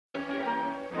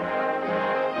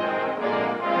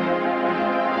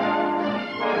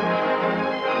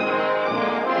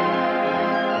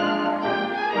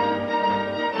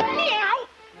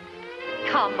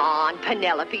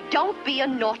Penelope, don't be a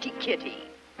naughty kitty.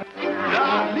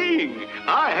 Darling,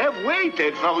 I have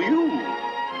waited for you.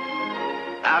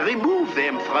 I remove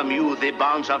them from you, the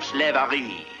bonds of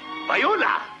slavery.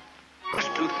 Viola,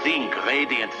 just to think,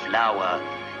 radiant flower,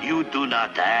 you do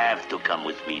not have to come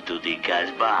with me to the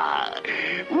Casbah.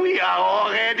 We are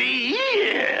already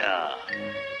here.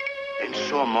 And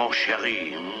so, mon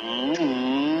chéri,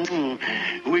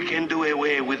 we can do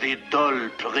away with the dull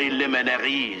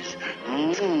preliminaries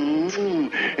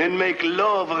and make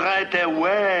love right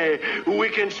away. We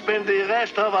can spend the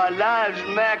rest of our lives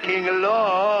making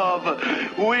love.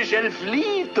 We shall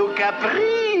flee to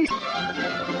Capri.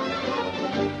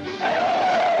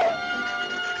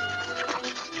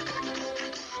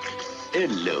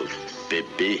 Hello,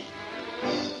 Pepe.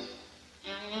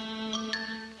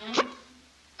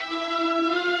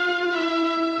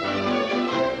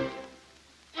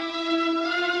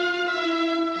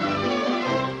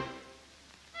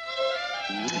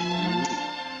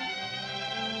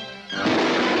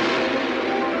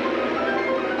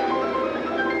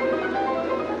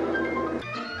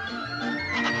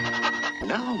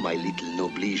 Now, my little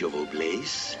noblige of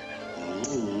Oblace,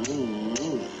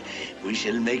 we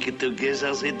shall make it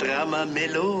together the drama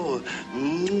mellow.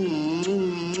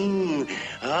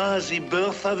 The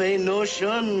birth of a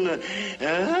notion.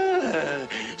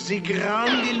 The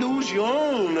grand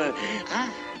illusion.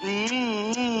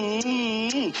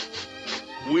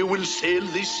 We will sail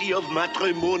the sea of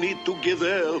matrimony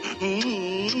together.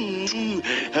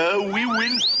 We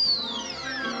will...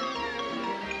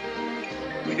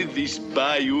 This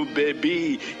bayou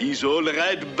baby is all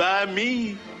right by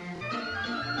me.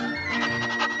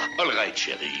 All right,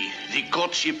 chérie. The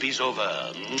courtship is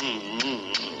over.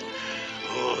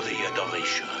 Oh, the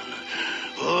adoration.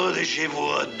 Oh, the je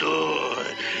vous adore.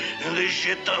 The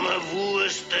je t'aime à vous,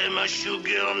 c'était ma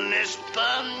sugar, n'est-ce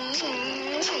pas?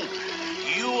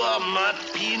 You are my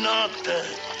peanut.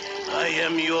 I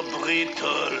am your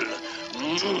brittle.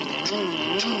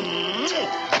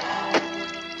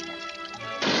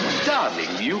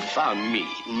 Darling, you found me.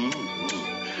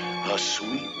 How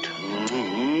sweet.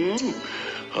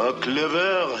 How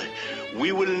clever.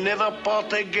 We will never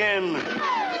part again.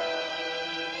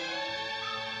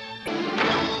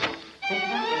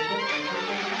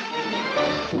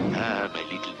 My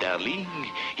little darling,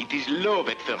 it is love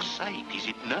at first sight, is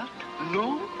it not?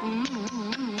 No?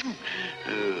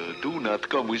 Do not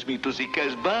come with me to the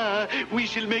Casbah. We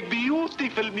shall make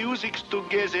beautiful music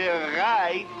together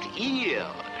right here.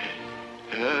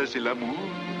 C'est l'amour.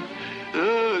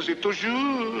 C'est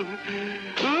toujours.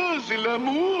 C'est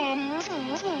l'amour.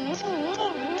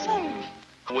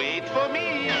 Wait for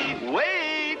me.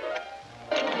 Wait.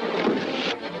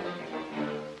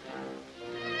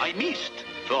 I missed,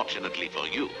 fortunately for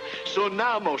you. So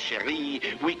now, mon chéri,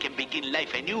 we can begin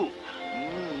life anew.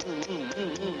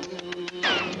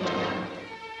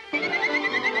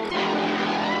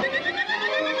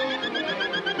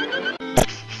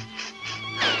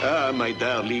 Ah, my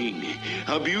darling,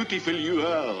 how beautiful you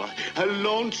are. How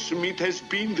lonesome it has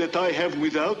been that I have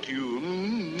without you.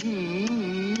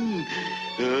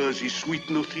 Ah, the sweet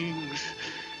nothings.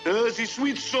 Ah, the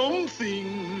sweet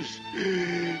somethings.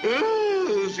 Ah,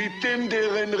 the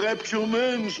tender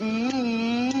enrapturements.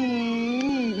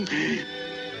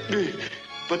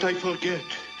 But I forget.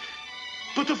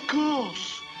 But of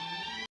course.